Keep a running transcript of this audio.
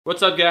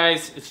What's up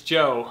guys, it's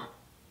Joe.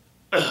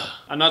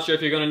 I'm not sure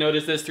if you're going to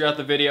notice this throughout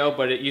the video,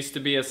 but it used to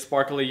be a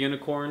sparkly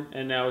unicorn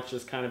and now it's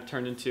just kind of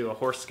turned into a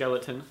horse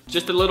skeleton.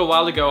 Just a little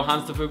while ago,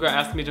 Hans the Fuka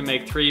asked me to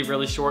make 3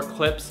 really short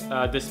clips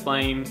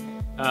displaying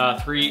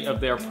 3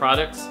 of their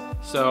products.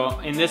 So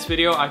in this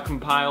video I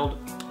compiled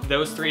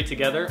those 3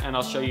 together and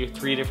I'll show you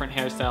 3 different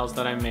hairstyles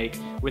that I make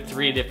with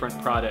 3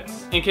 different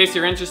products. In case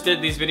you're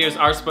interested, these videos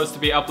are supposed to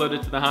be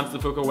uploaded to the Hans the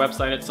Fuka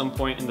website at some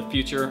point in the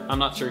future. I'm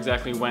not sure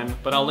exactly when,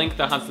 but I'll link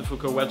the Hans the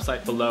Fuka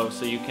website below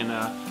so you can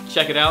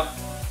check it out,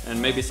 and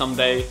maybe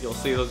someday you'll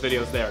see those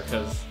videos there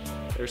because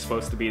they're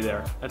supposed to be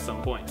there at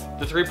some point.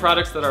 The 3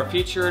 products that are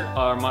featured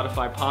are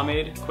Modified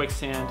Pomade,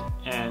 Quicksand,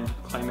 and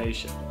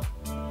Claymation.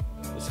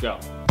 Let's go.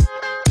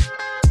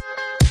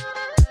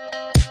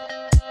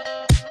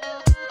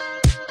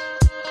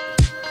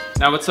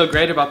 Now what's so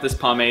great about this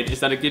pomade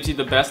is that it gives you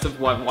the best of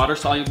what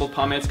water-soluble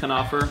pomades can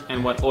offer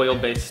and what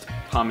oil-based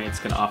pomades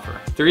can offer.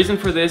 The reason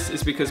for this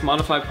is because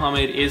modified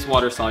pomade is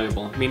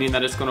water-soluble, meaning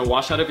that it's going to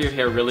wash out of your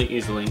hair really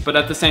easily. But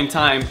at the same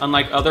time,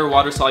 unlike other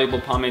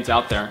water-soluble pomades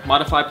out there,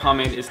 modified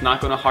pomade is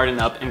not going to harden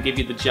up and give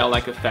you the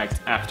gel-like effect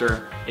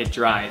after it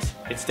dries.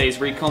 It stays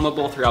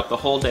recombable throughout the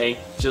whole day,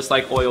 just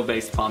like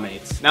oil-based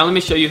pomades. Now let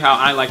me show you how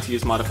I like to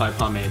use modified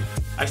pomade.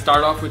 I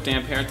start off with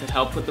damp hair to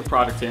help put the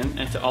product in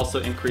and to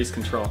also increase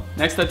control.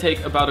 Next I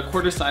take about a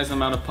quarter size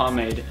amount of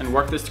pomade and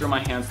work this through my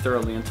hands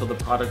thoroughly until the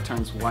product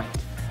turns white.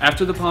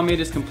 After the pomade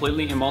is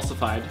completely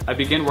emulsified, I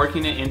begin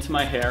working it into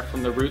my hair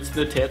from the roots to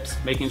the tips,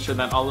 making sure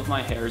that all of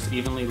my hair is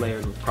evenly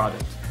layered with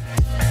product.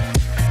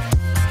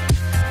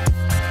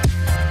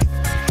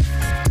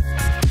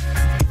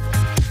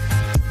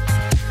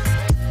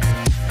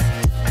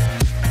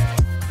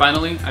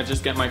 Finally, I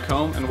just get my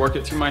comb and work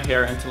it through my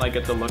hair until I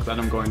get the look that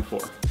I'm going for.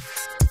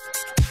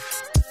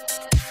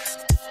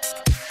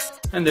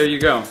 And there you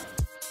go.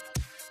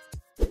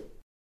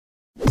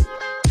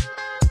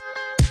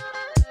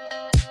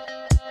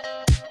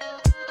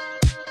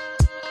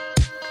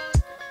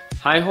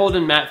 High hold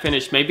and matte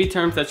finish may be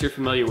terms that you're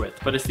familiar with,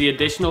 but it's the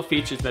additional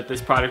features that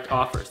this product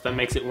offers that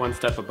makes it one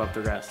step above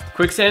the rest.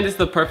 Quicksand is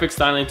the perfect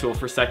styling tool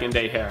for second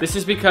day hair. This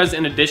is because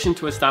in addition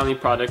to a styling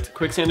product,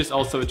 Quicksand is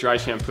also a dry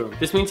shampoo.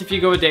 This means if you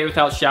go a day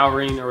without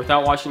showering or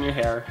without washing your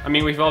hair, I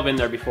mean we've all been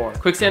there before,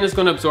 Quicksand is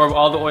going to absorb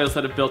all the oils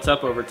that have built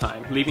up over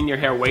time, leaving your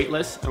hair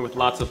weightless and with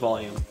lots of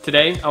volume.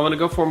 Today, I want to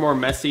go for a more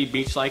messy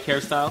beach-like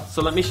hairstyle,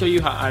 so let me show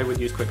you how I would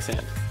use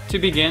Quicksand. To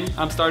begin,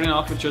 I'm starting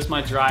off with just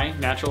my dry,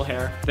 natural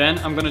hair. Then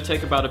I'm going to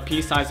take about a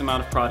pea-sized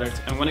amount of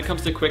product, and when it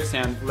comes to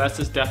Quicksand, less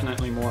is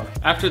definitely more.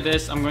 After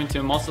this, I'm going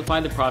to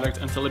emulsify the product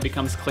until it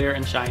becomes clear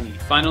and shiny.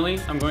 Finally,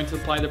 I'm going to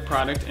apply the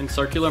product in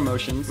circular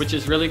motions, which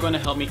is really going to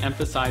help me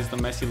emphasize the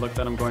messy look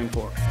that I'm going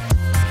for.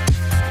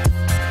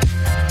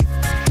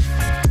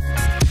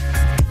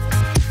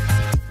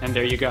 And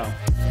there you go.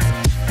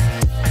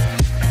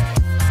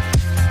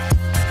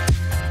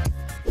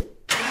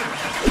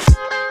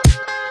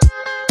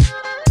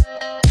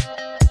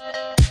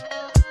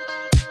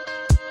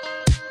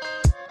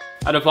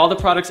 Out of all the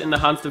products in the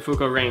Hans the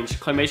Fuka range,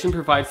 Claymation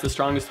provides the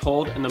strongest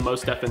hold and the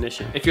most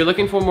definition. If you're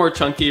looking for more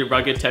chunky,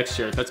 rugged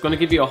texture that's going to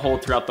give you a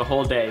hold throughout the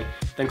whole day,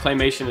 then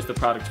Claymation is the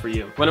product for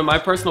you. One of my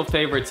personal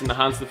favorites in the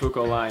Hans the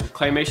Fuka line,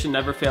 Claymation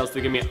never fails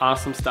to give me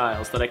awesome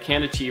styles that I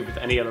can't achieve with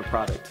any other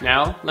product.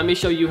 Now, let me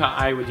show you how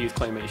I would use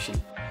Claymation.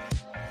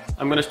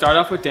 I'm going to start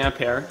off with damp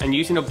hair, and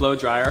using a blow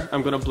dryer,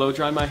 I'm going to blow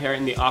dry my hair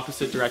in the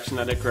opposite direction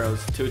that it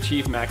grows to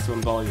achieve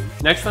maximum volume.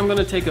 Next, I'm going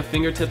to take a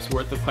fingertip's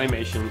worth of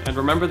Claymation, and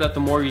remember that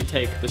the more you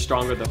take, the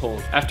stronger the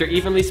hold. After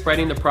evenly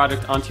spreading the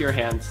product onto your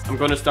hands, I'm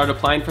going to start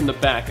applying from the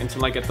back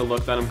until I get the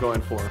look that I'm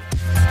going for.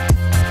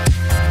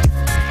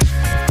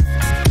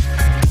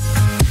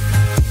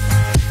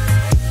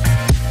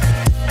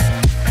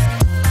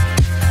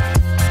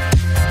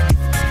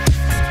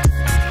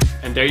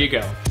 And there you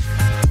go.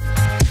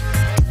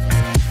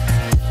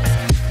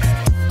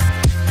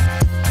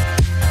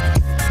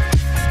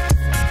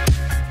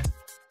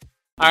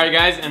 Alright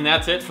guys, and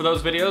that's it for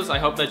those videos. I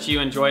hope that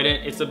you enjoyed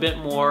it. It's a bit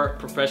more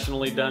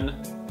professionally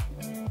done.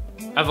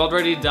 I've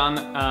already done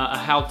a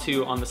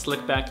how-to on the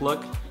slick back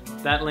look.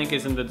 That link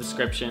is in the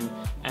description,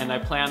 and I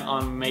plan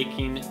on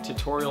making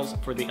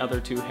tutorials for the other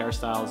 2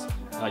 hairstyles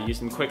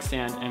using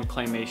Quicksand and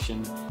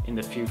Claymation in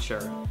the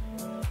future.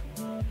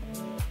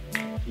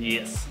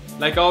 Yes.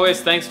 Like always,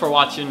 thanks for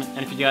watching, and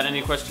if you got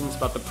any questions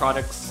about the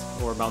products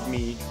or about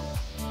me,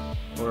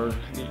 or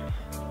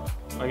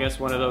I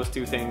guess one of those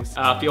 2 things,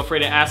 feel free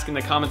to ask in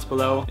the comments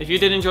below. If you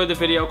did enjoy the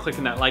video,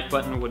 clicking that like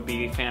button would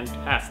be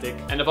fantastic.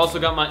 And I've also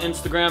got my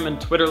Instagram and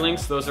Twitter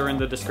links. Those are in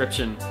the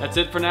description. That's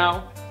it for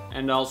now,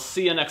 and I'll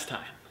see you next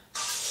time.